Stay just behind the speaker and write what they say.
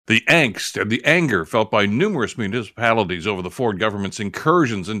The angst and the anger felt by numerous municipalities over the Ford government's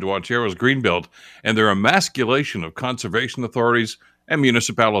incursions into Ontario's Greenbelt and their emasculation of conservation authorities and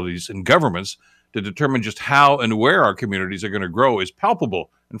municipalities and governments to determine just how and where our communities are going to grow is palpable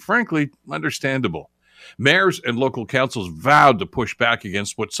and, frankly, understandable. Mayors and local councils vowed to push back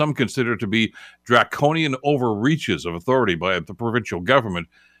against what some consider to be draconian overreaches of authority by the provincial government,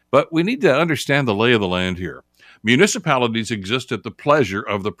 but we need to understand the lay of the land here. Municipalities exist at the pleasure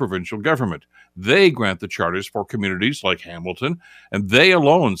of the provincial government. They grant the charters for communities like Hamilton, and they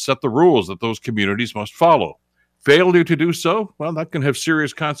alone set the rules that those communities must follow. Failure to do so, well, that can have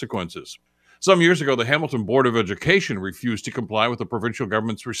serious consequences. Some years ago, the Hamilton Board of Education refused to comply with the provincial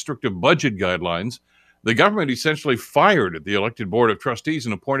government's restrictive budget guidelines. The government essentially fired the elected Board of Trustees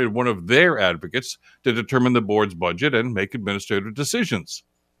and appointed one of their advocates to determine the board's budget and make administrative decisions.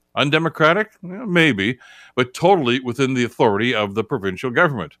 Undemocratic? Well, maybe, but totally within the authority of the provincial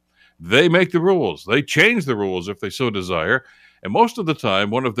government. They make the rules. They change the rules if they so desire. And most of the time,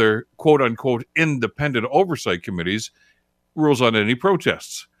 one of their quote unquote independent oversight committees rules on any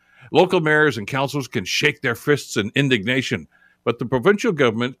protests. Local mayors and councils can shake their fists in indignation, but the provincial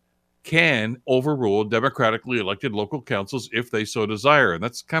government can overrule democratically elected local councils if they so desire. And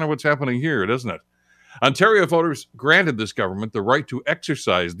that's kind of what's happening here, doesn't it? Ontario voters granted this government the right to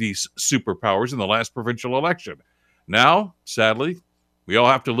exercise these superpowers in the last provincial election. Now, sadly, we all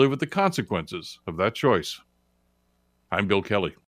have to live with the consequences of that choice. I'm Bill Kelly.